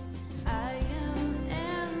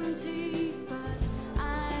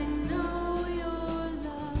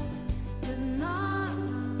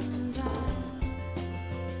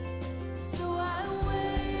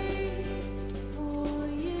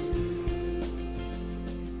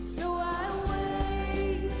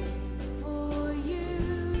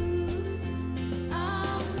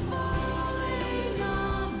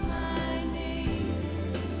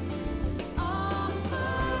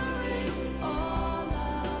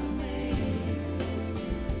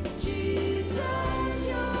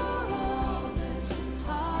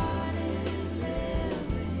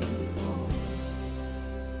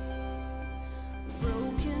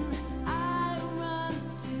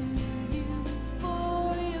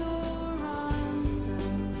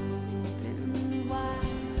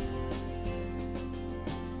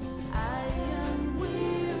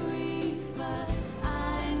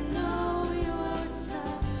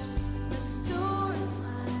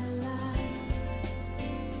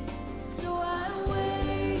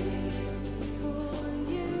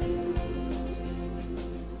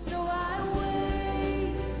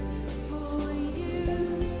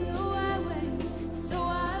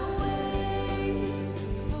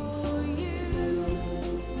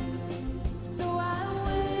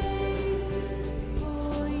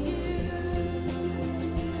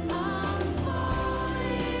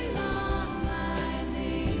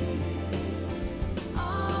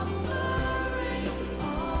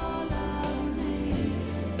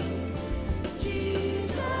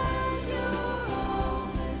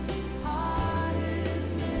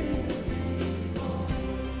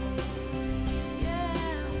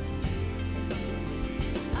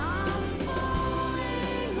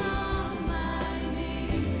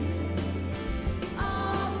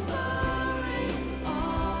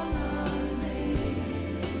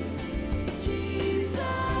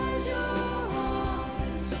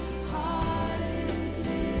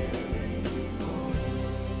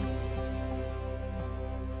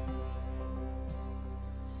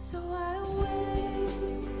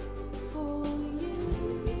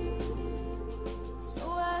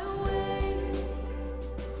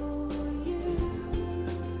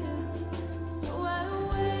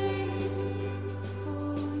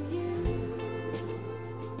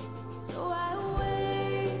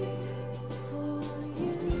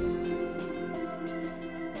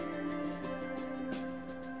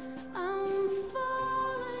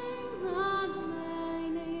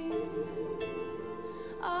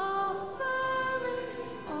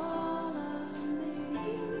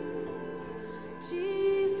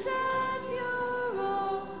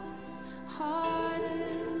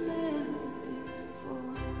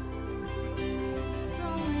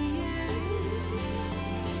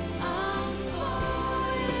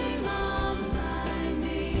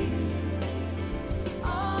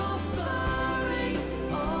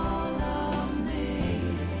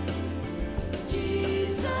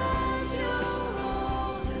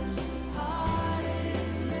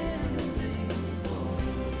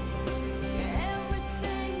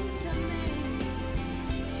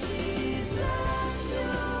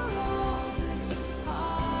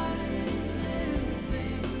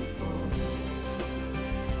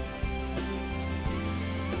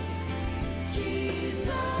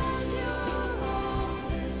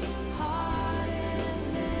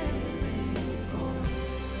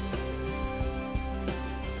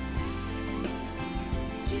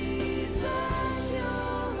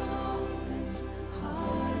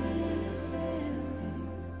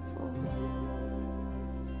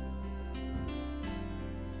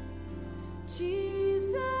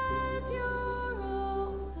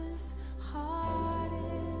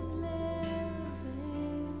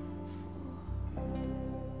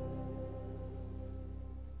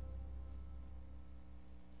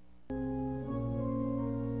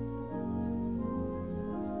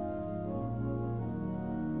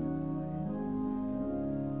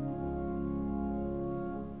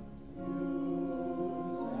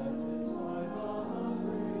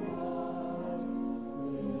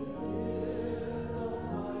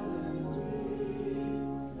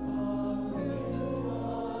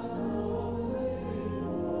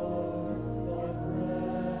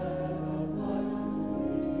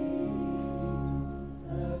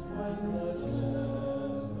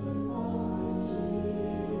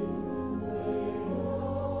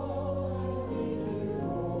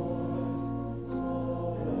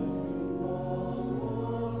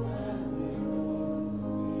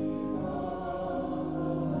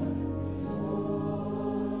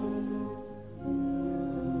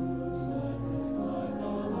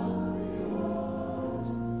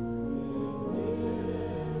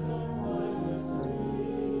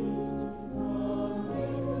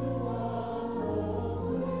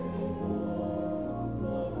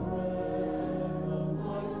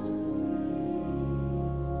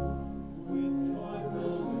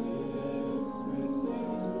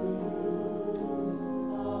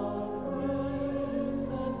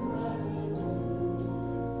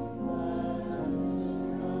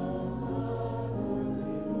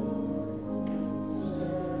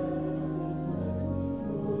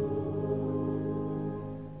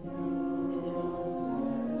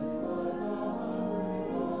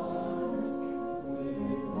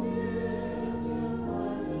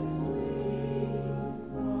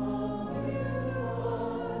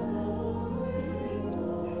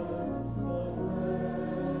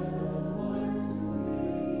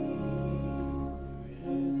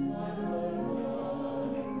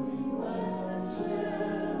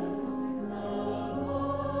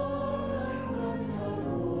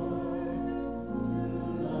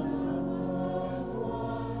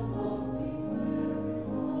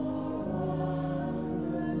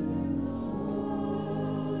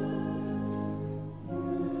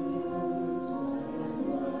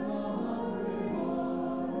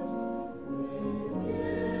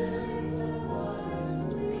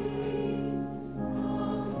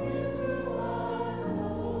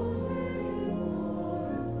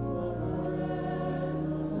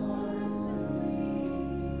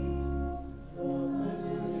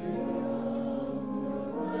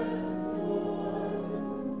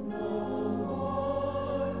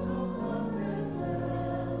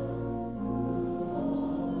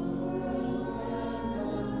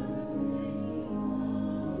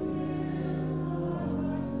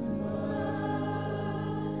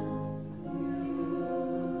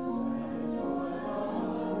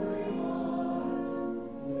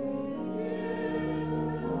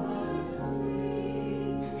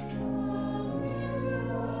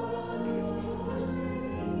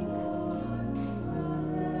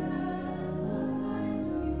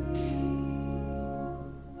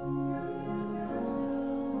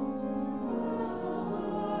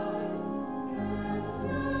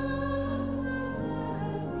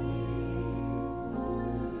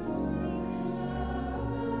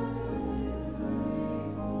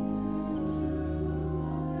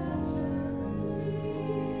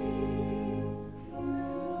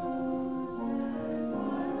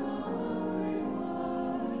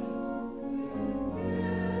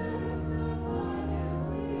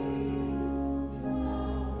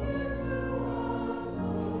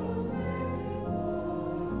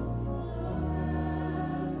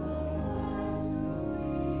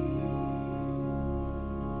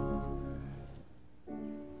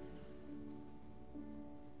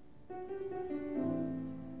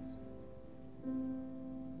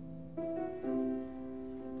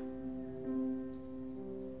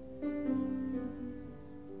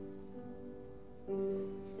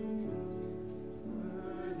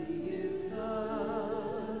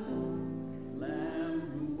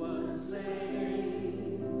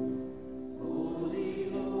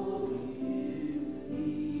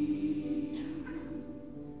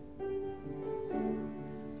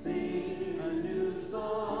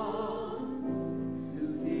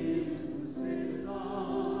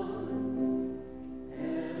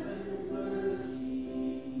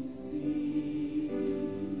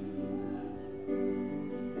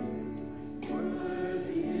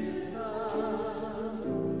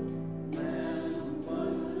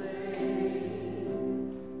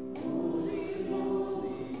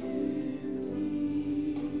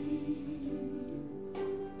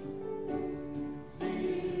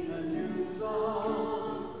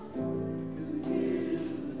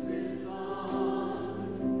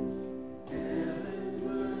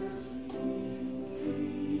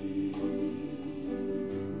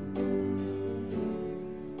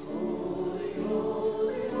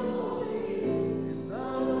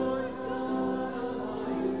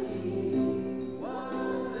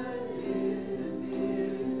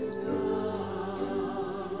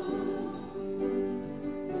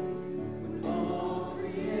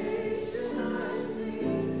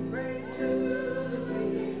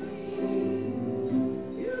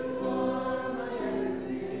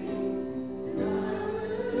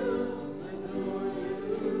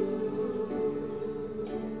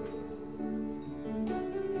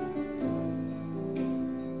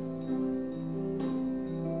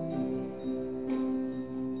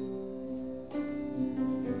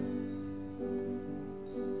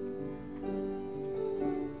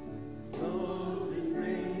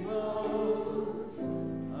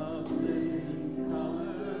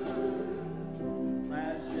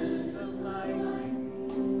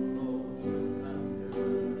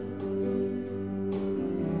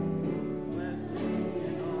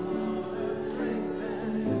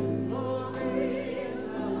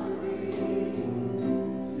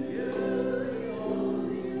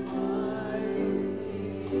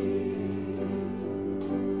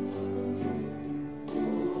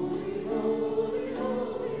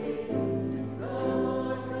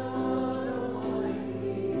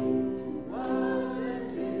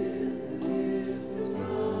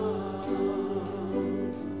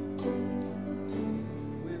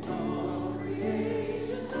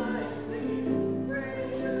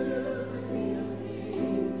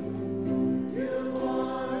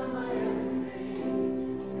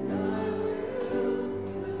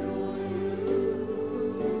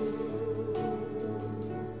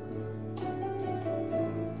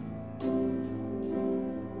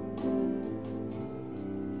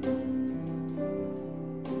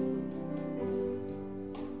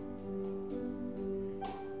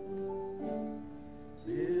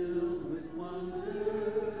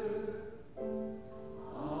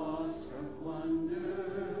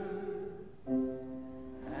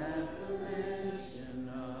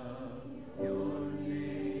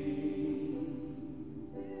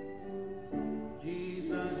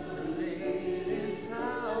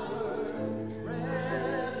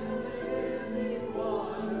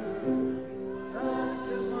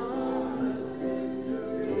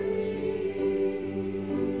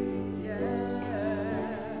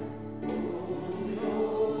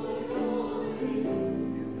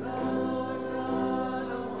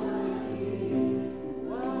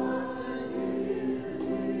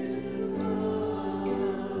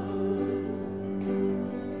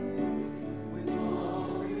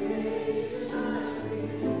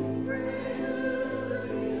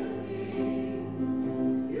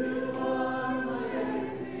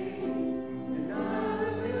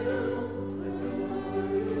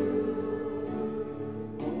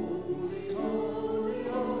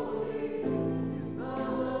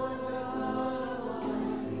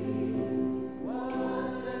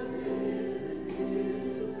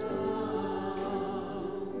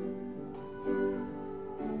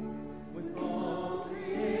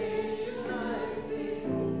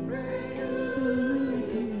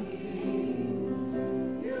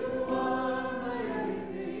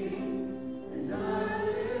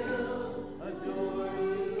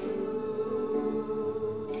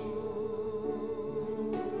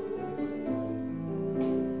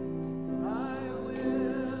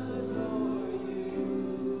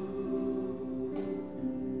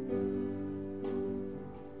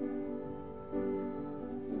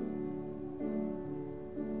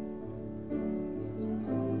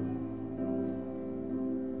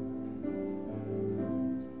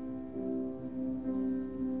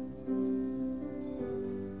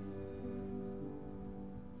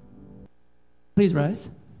 Please rise.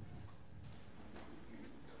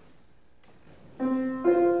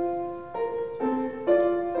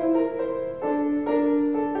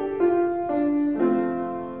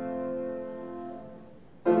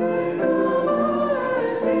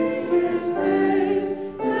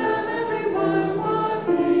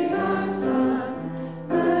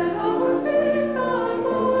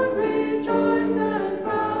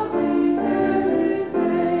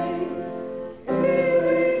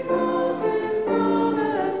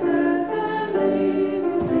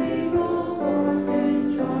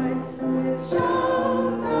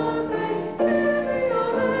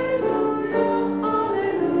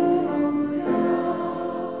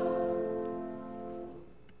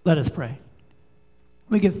 Let us pray.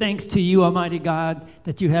 We give thanks to you, Almighty God,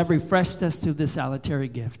 that you have refreshed us through this salutary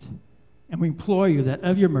gift. And we implore you that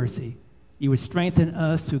of your mercy, you would strengthen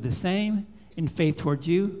us through the same in faith toward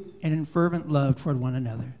you and in fervent love toward one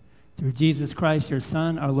another. Through Jesus Christ, your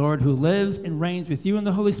Son, our Lord, who lives and reigns with you in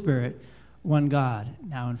the Holy Spirit, one God,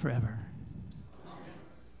 now and forever. Amen.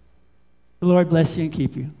 The Lord bless you and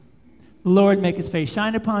keep you. The Lord make his face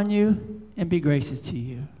shine upon you and be gracious to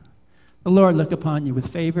you. The Lord look upon you with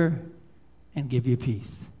favor and give you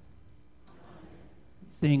peace.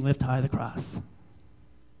 Sing, Lift High the Cross.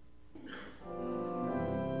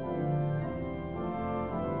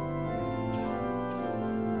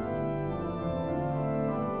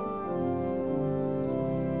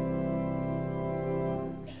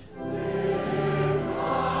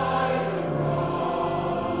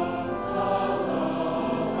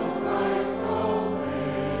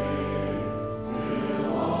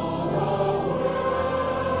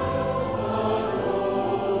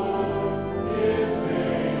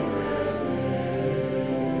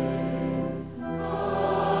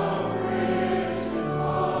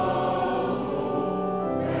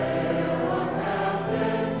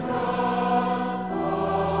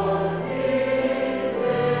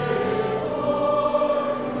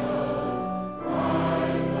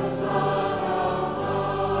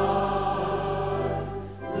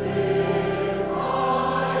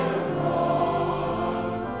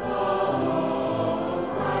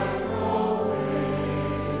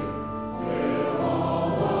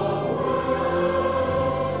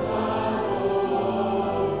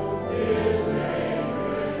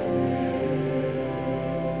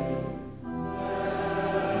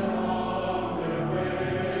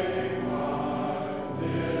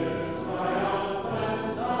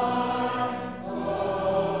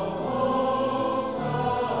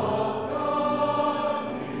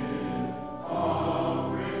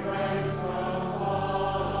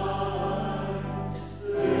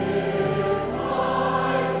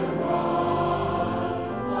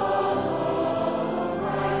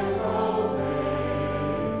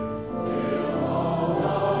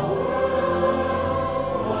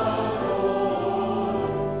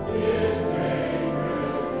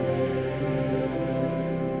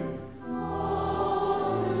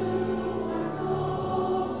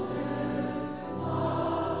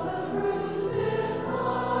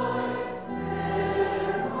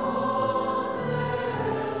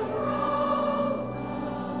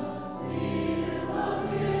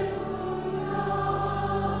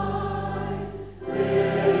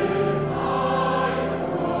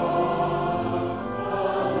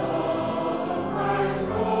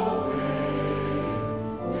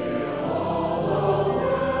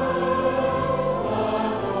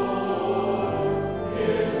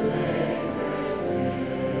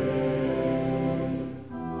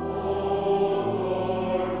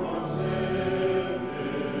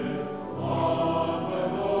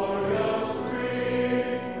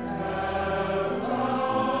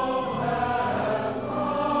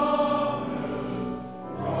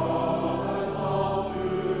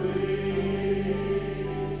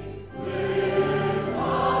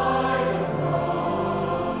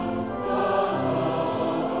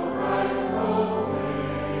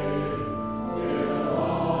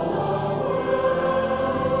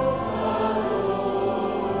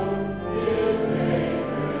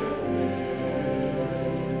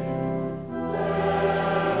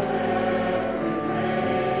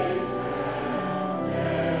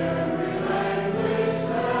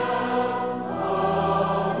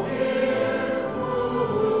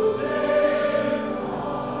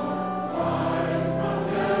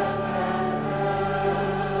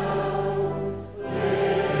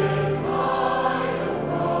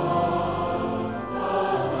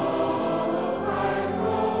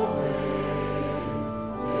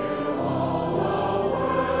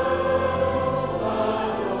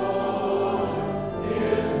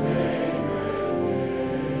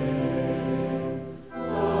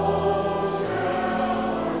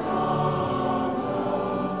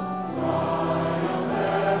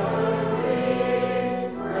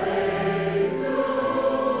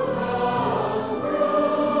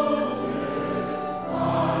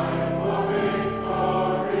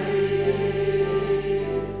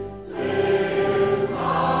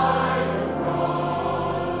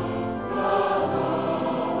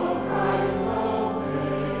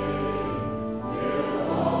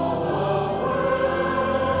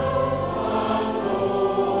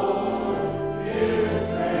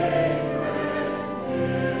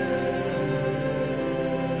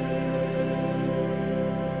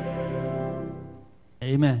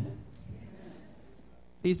 Amen.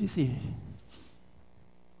 Please be seated.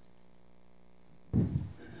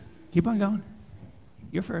 Keep on going.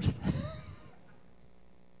 You're first.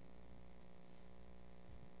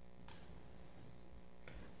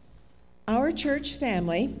 Our church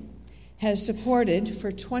family has supported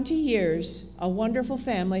for 20 years a wonderful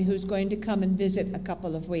family who's going to come and visit a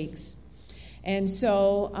couple of weeks. And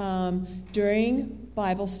so during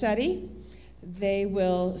Bible study, they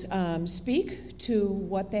will speak to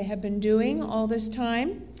what they have been doing all this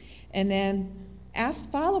time. And then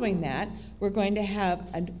following that, we're going to have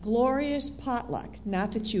a glorious potluck.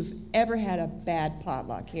 Not that you've ever had a bad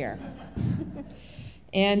potluck here.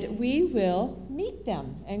 And we will meet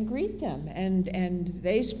them and greet them. And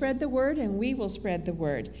they spread the word, and we will spread the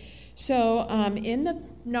word. So in the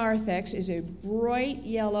narthex is a bright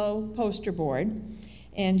yellow poster board,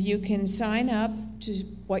 and you can sign up to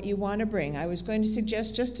what you want to bring. I was going to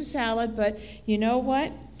suggest just a salad, but you know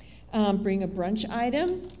what? Bring a brunch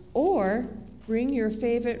item or bring your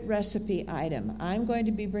favorite recipe item. I'm going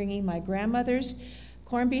to be bringing my grandmother's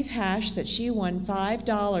corned beef hash that she won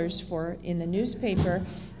 $5 for in the newspaper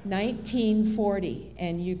 1940,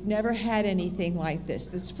 and you've never had anything like this.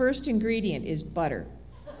 This first ingredient is butter.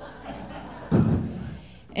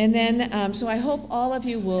 And then, so I hope all of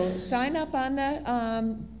you will sign up on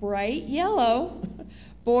the bright yellow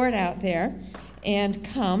board out there and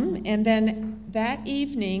come. And then that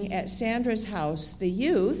evening at Sandra's house, the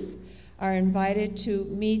youth are invited to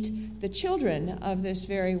meet the children of this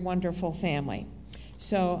very wonderful family.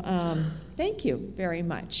 So thank you very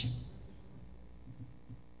much.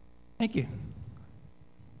 Thank you.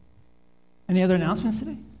 Any other announcements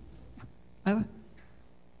today? Isla?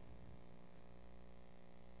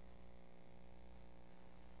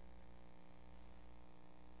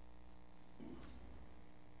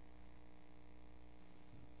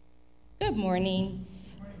 Good morning.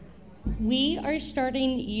 We are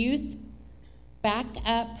starting youth back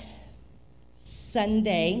up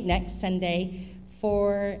next Sunday,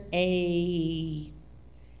 for a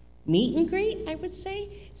meet and greet, I would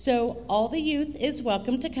say. So all the youth is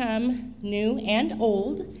welcome to come, new and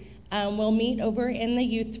old. We'll meet over in the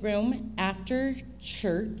youth room after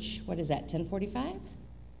church. What is that, 10:45?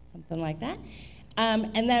 Something like that.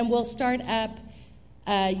 And then we'll start up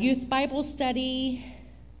youth Bible study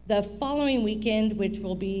the following weekend, which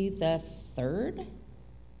will be the 3rd.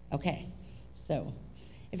 Okay, so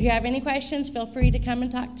if you have any questions, feel free to come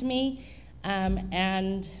and talk to me.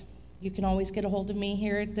 And you can always get a hold of me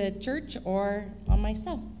here at the church or on my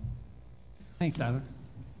cell. Thanks, Tyler.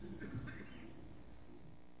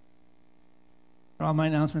 All my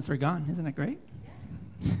announcements are gone. Isn't that great?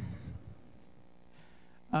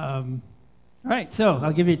 All right, so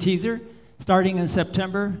I'll give you a teaser. Starting in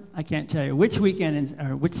September, I can't tell you which weekend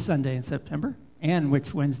or which Sunday in September and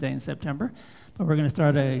which Wednesday in September, but we're going to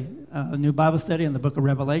start a new Bible study in the book of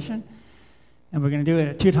Revelation, and we're going to do it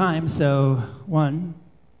at 2 times. So one,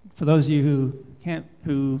 for those of you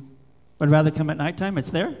who would rather come at nighttime, it's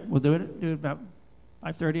there. We'll do it about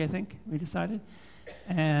 5:30, I think we decided,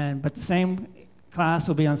 but the same class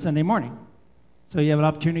will be on Sunday morning. So you have an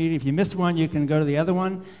opportunity. If you miss one, you can go to the other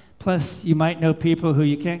one. Plus, you might know people who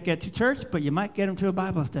you can't get to church, but you might get them to a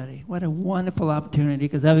Bible study. What a wonderful opportunity,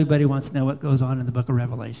 because everybody wants to know what goes on in the book of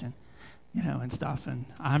Revelation, and stuff. And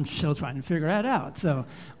I'm still trying to figure that out. So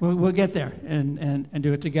we'll get there and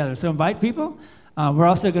do it together. So invite people. We're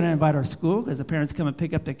also going to invite our school, because the parents come and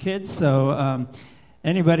pick up the kids. So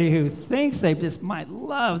anybody who thinks they just might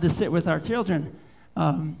love to sit with our children,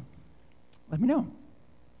 let me know.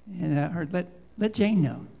 And or let Jane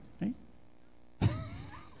know.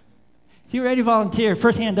 If you're ready to volunteer,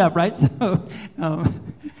 first hand up, right? So,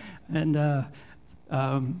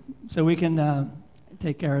 so we can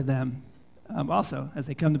take care of them. Also, as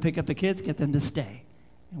they come to pick up the kids, get them to stay,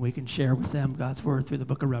 and we can share with them God's word through the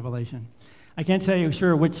book of Revelation. I can't tell you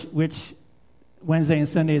sure which Wednesday and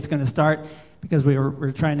Sunday it's going to start, because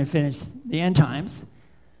we're trying to finish the end times.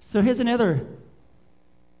 So here's another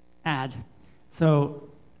ad. So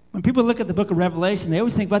when people look at the book of Revelation, they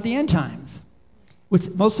always think about the end times, which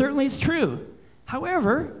most certainly is true.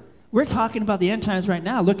 However, we're talking about the end times right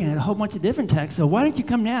now, looking at a whole bunch of different texts. So why don't you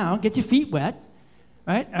come now, get your feet wet,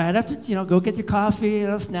 right? I'd have to, go get your coffee, a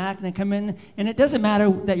little snack, and then come in. And it doesn't matter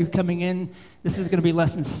that you're coming in. This is going to be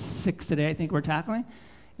lesson 6 today, I think we're tackling.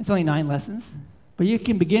 It's only 9 lessons. But you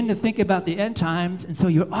can begin to think about the end times, and so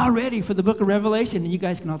you're all ready for the book of Revelation, and you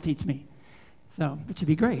guys can all teach me. So it should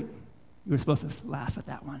be great. You were supposed to laugh at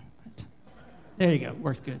that one. But there you go.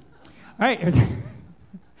 Works good. All right.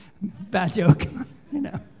 Bad joke,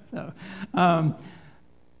 So, no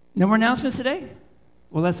more announcements today?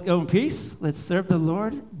 Well, let's go in peace. Let's serve the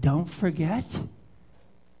Lord. Don't forget.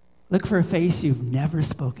 Look for a face you've never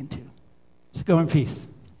spoken to. Just go in peace.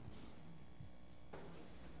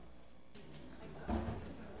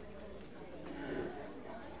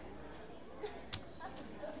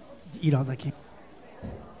 Eat all that cake.